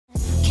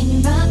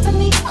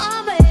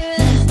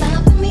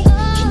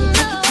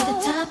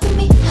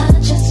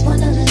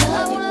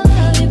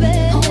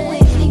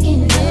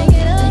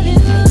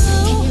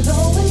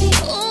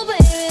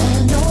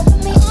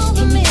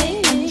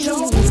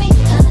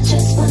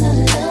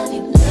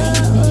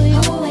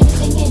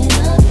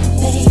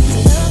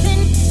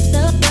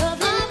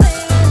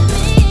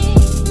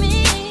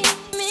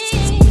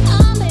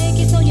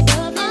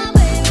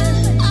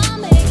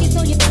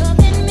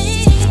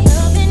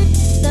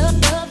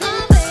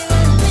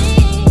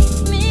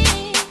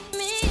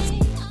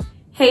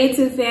Hey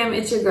YouTube fam,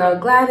 it's your girl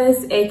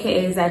Gwladys,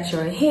 aka Is That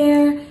Your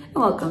Hair, and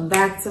welcome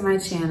back to my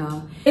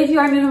channel. If you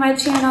are new to my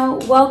channel,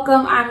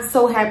 welcome. I'm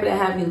so happy to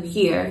have you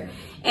here.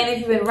 And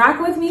if you've been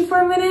rocking with me for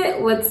a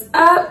minute, what's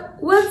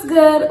up? What's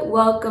good?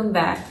 Welcome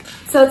back.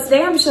 So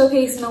today I'm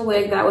showcasing a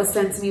wig that was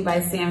sent to me by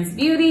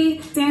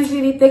Samsbeauty.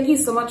 Samsbeauty, thank you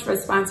so much for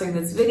sponsoring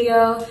this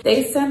video.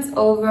 They sent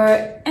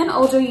over an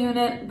older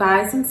unit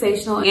by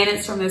Sensational, and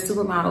it's from their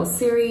Supermodel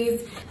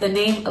series. The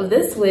name of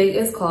this wig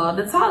is called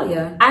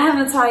Natalia. I have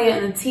Natalia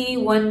in a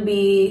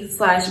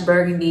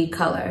T1B/burgundy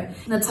color.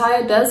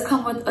 Natalia does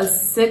come with a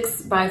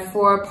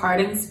 6x4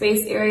 parting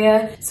space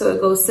area. So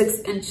it goes 6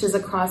 inches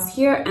across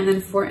here and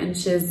then 4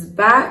 inches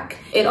back.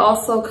 It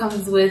also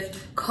comes with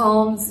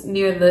combs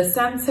near the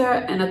center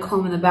and a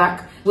comb in the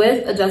back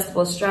with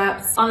adjustable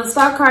straps. On the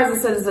stock cards,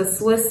 it says it's a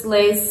Swiss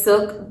lace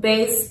silk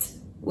based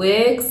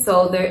wig.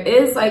 So there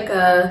is like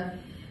a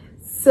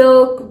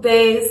silk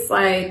base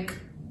like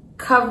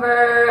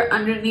cover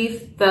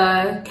underneath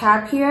the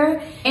cap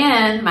here.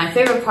 And my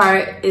favorite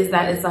part is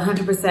that it's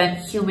 100%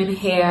 human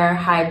hair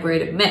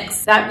hybrid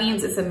mix. That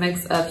means it's a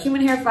mix of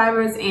human hair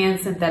fibers and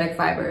synthetic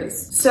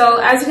fibers. So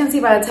as you can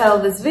see by the title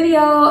of this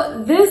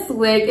video, this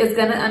wig is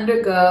gonna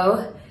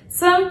undergo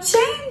some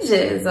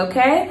changes,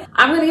 okay?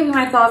 I'm gonna give you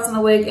my thoughts on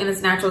the wig in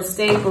its natural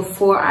state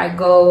before I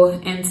go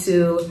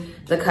into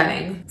the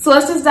cutting. So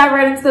let's just dive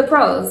right into the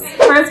pros.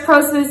 First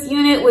pro to this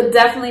unit would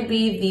definitely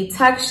be the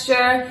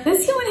texture.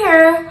 This human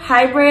hair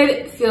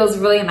hybrid feels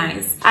really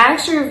nice. I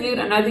actually reviewed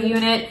another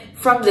unit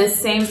from this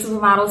same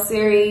Supermodel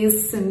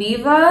series,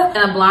 Suniva,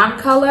 in a blonde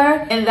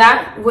color, and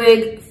that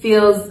wig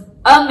feels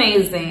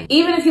amazing.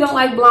 Even if you don't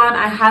like blonde,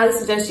 I highly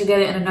suggest you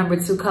get it in a number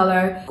 2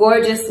 color.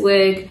 Gorgeous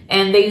wig,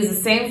 and they use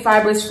the same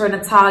fibers for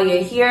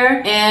Natalia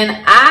here, and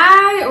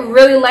I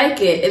really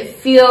like it. It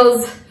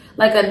feels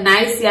like a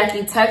nice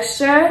yucky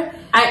texture.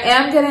 I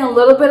am getting a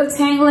little bit of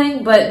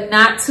tangling, but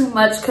not too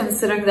much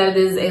considering that it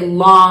is a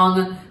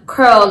long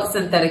curled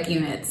synthetic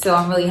unit. So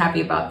I'm really happy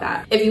about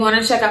that. If you want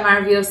to check out my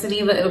review of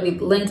Suniva, it'll be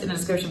linked in the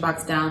description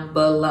box down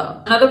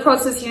below. Another pro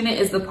to this unit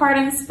is the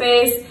parting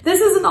space.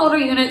 This is an older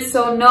unit,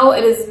 so no,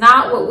 it is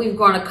not what we've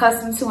grown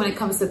accustomed to when it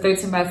comes to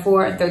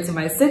 13x4 and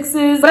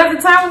 13x6s. But at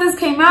the time when this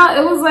came out,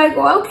 it was like,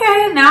 well,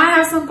 okay, now I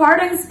have some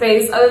parting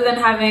space other than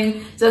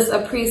having just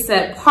a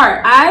preset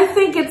part. I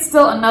think it's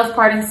still enough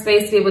parting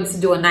space to be able to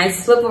do a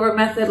nice flip over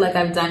method like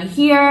I've done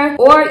here,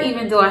 or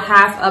even do a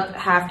half up,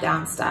 half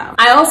down style.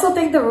 I also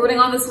think the rooting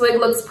on this wig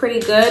looks pretty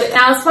good.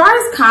 Now, as far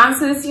as cons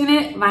to this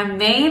unit, my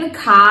main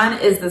con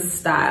is the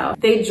style.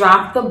 They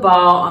dropped the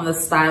ball on the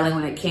styling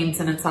when it came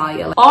to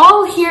Natalia.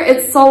 All here,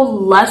 it's so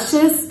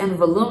luscious and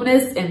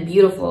voluminous and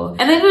beautiful.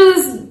 And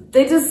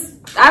they just,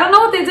 I don't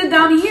know what they did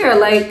down here.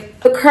 Like,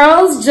 the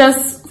curls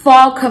just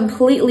fall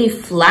completely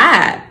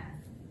flat.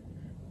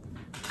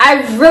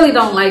 I really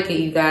don't like it,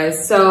 you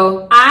guys.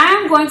 So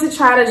I'm going to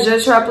try to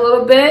zhuzh her up a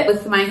little bit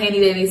with my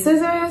handy dandy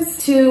scissors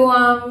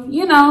to,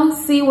 you know,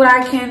 see what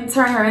I can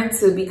turn her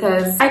into,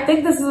 because I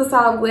think this is a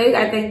solid wig.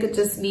 I think it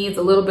just needs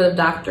a little bit of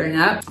doctoring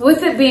up.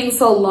 With it being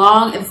so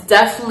long, it's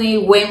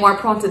definitely way more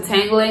prone to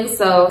tangling.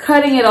 So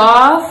cutting it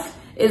off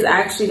is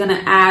actually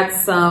gonna add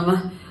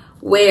some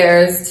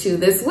wears to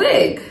this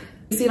wig.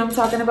 You see what I'm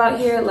talking about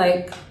here?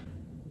 Like,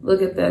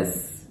 look at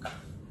this.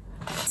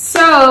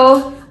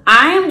 So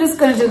I am just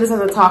gonna do this as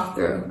a talk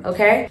through,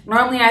 okay?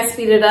 Normally I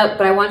speed it up,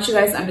 but I want you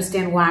guys to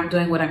understand why I'm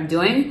doing what I'm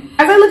doing.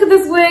 As I look at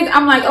this wig,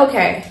 I'm like,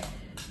 okay,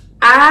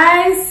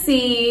 I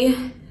see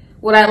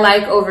what I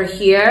like over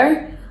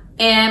here.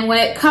 And when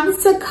it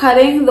comes to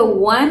cutting, the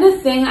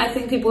one thing I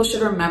think people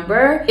should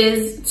remember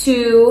is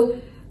to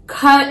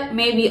cut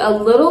maybe a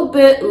little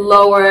bit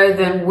lower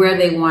than where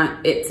they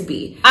want it to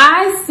be.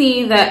 I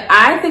see that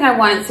I think I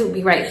want it to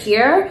be right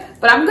here,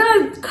 but I'm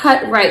gonna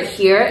cut right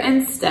here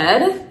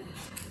instead,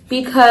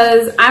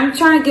 because I'm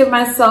trying to give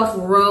myself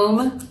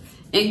room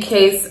in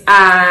case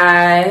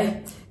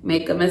I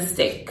make a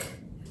mistake,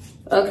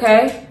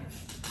 okay?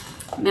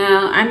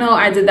 Now, I know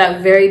I did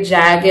that very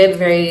jagged,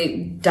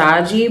 very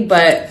dodgy,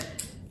 but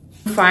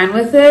I'm fine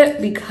with it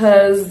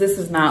because this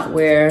is not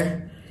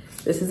where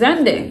this is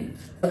ending,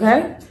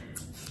 okay?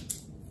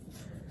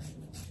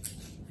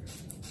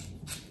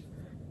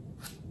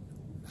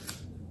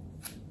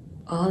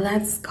 All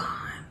that's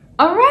gone.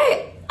 All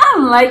right.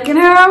 I'm liking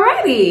her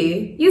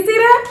already. You see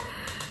that?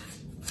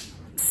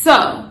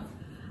 So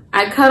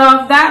I cut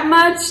off that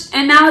much,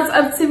 and now it's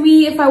up to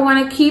me if I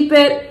want to keep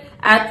it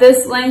at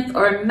this length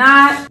or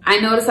not. I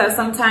notice that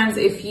sometimes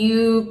if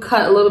you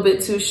cut a little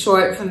bit too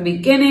short from the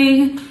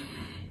beginning,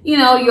 you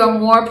know, you're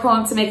more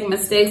prone to making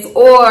mistakes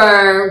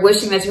or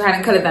wishing that you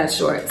hadn't cut it that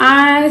short.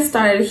 I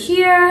started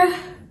here,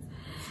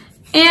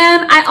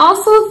 and I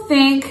also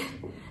think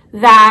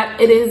that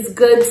it is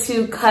good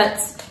to cut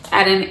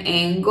at an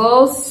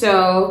angle.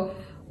 So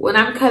when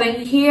I'm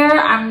cutting here,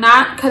 I'm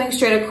not cutting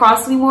straight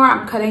across anymore.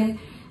 I'm cutting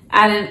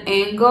at an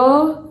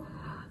angle,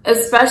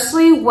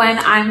 especially when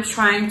I'm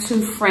trying to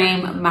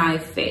frame my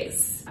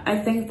face. I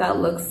think that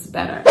looks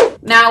better.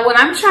 Now, when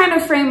I'm trying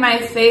to frame my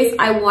face,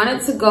 I want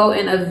it to go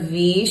in a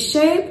V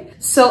shape.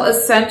 So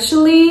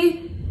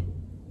essentially,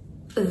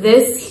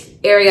 this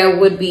area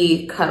would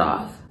be cut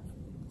off.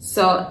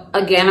 So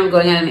again, I'm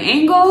going at an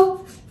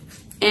angle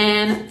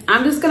and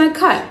I'm just gonna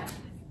cut.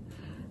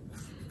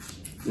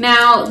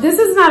 Now, this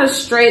is not a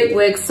straight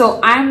wig,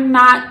 so I'm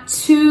not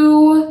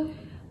too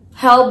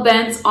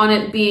hell-bent on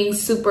it being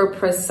super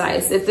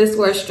precise. If this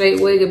were a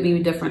straight wig, it'd be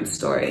a different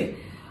story.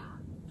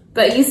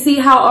 But you see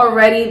how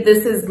already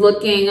this is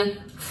looking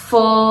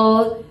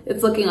full?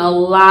 It's looking a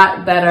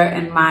lot better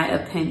in my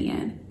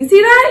opinion. You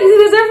see that? You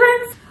see the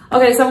difference?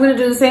 Okay, so I'm gonna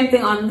do the same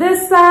thing on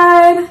this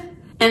side.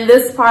 And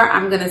this part,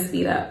 I'm gonna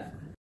speed up.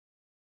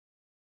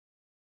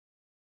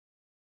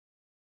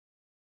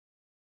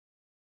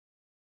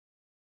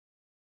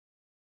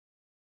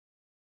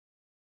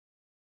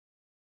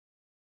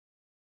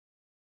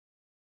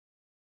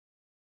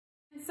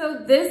 So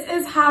this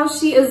is how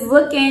she is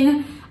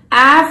looking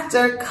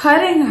after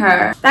cutting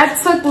her.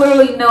 That took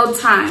literally no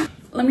time.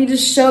 Let me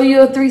just show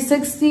you a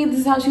 360. This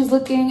is how she's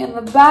looking in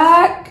the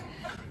back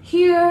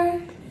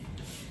here.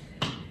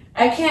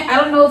 I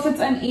don't know if it's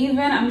uneven.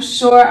 I'm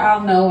sure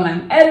I'll know when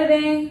I'm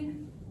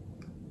editing.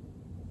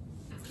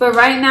 But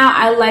right now,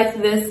 I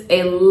like this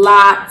a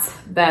lot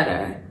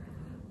better.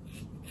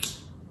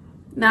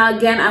 Now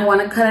again, I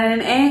want to cut at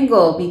an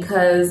angle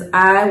because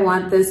I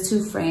want this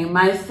to frame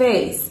my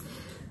face.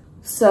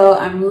 So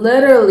I'm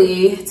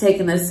literally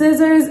taking the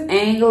scissors,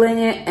 angling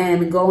it,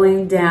 and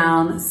going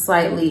down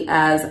slightly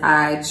as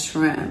I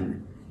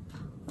trim,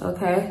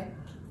 okay?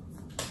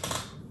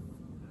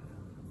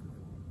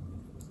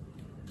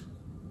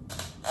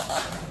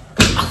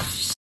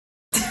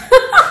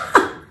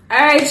 All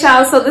right,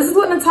 y'all, so this is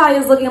what Natalia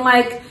is looking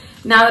like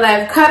now that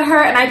I've cut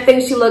her, and I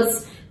think she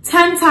looks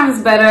 10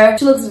 times better.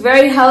 She looks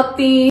very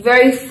healthy,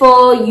 very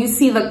full. You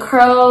see the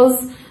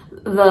curls,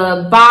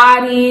 the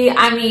body.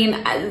 I mean,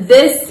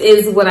 this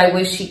is what I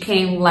wish she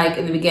came like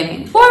in the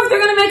beginning. Or if they're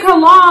gonna make her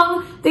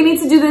long, they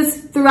need to do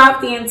this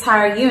throughout the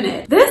entire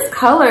unit. This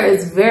color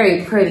is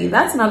very pretty.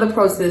 That's another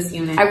pro to this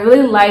unit. I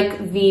really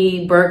like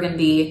the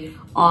burgundy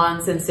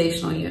on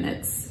Sensational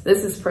units.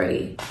 This is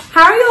pretty.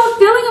 How are you all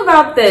feeling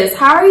about this?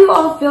 How are you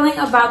all feeling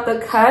about the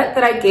cut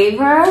that I gave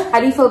her? How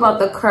do you feel about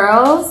the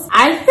curls?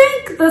 I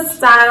think the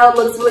style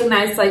looks really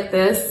nice like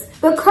this.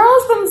 The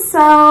curls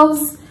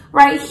themselves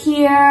right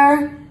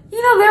here,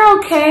 you know, they're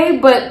okay,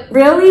 but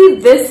really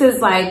this is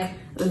like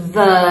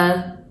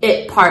the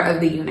it part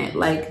of the unit.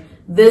 Like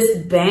this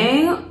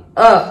bang,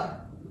 oh,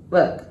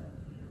 look.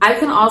 I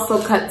can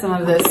also cut some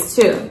of this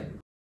too.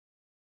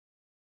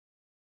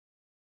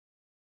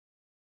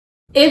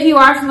 If you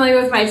are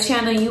familiar with my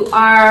channel, you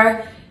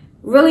are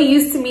really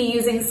used to me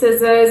using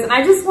scissors, and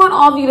I just want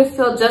all of you to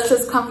feel just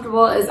as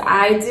comfortable as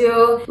I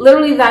do.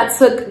 Literally, that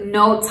took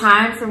no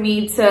time for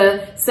me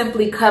to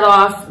simply cut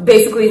off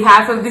basically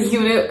half of the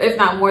unit, if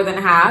not more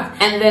than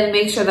half, and then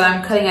make sure that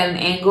I'm cutting at an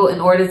angle in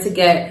order to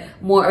get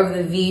more of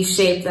the V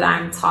shape that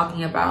I'm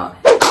talking about.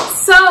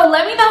 So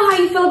let me know how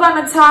you feel about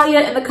Natalia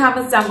in the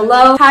comments down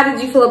below. How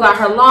did you feel about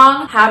her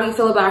long? How do you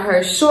feel about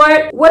her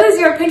short? What is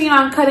your opinion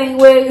on cutting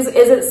wigs?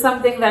 Is it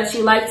something that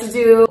you like to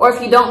do? Or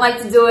if you don't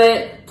like to do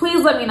it,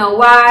 please let me know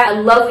why. I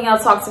love when y'all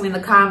talk to me in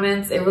the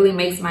comments. It really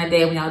makes my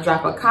day when y'all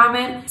drop a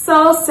comment.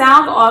 So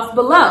sound off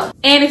below.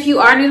 And if you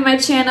are new to my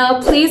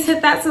channel, please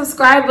hit that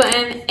subscribe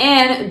button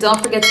and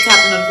don't forget to tap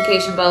the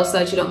notification bell so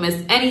that you don't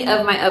miss any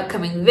of my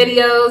upcoming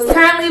videos.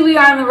 Currently, we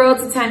are on the road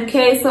to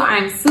 10K, so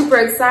I'm super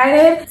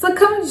excited. So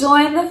come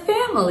join the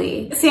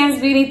family.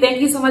 Samsbeauty,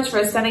 thank you so much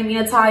for sending me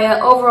Natalia.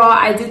 Overall,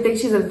 I do think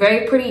she's a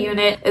very pretty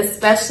unit,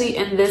 especially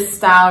in this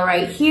style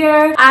right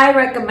here. I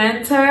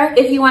recommend her.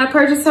 If you want to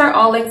purchase her,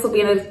 all links will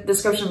be in the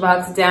description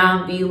box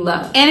down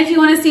below. And if you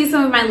want to see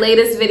some of my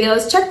latest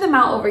videos, check them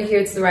out over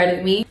here to the right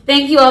of me.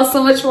 Thank you all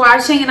so much for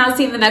watching, and I'll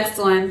see you in the next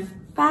one.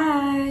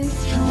 Bye.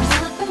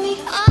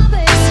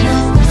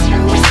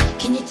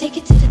 Can you take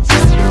it to the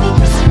top?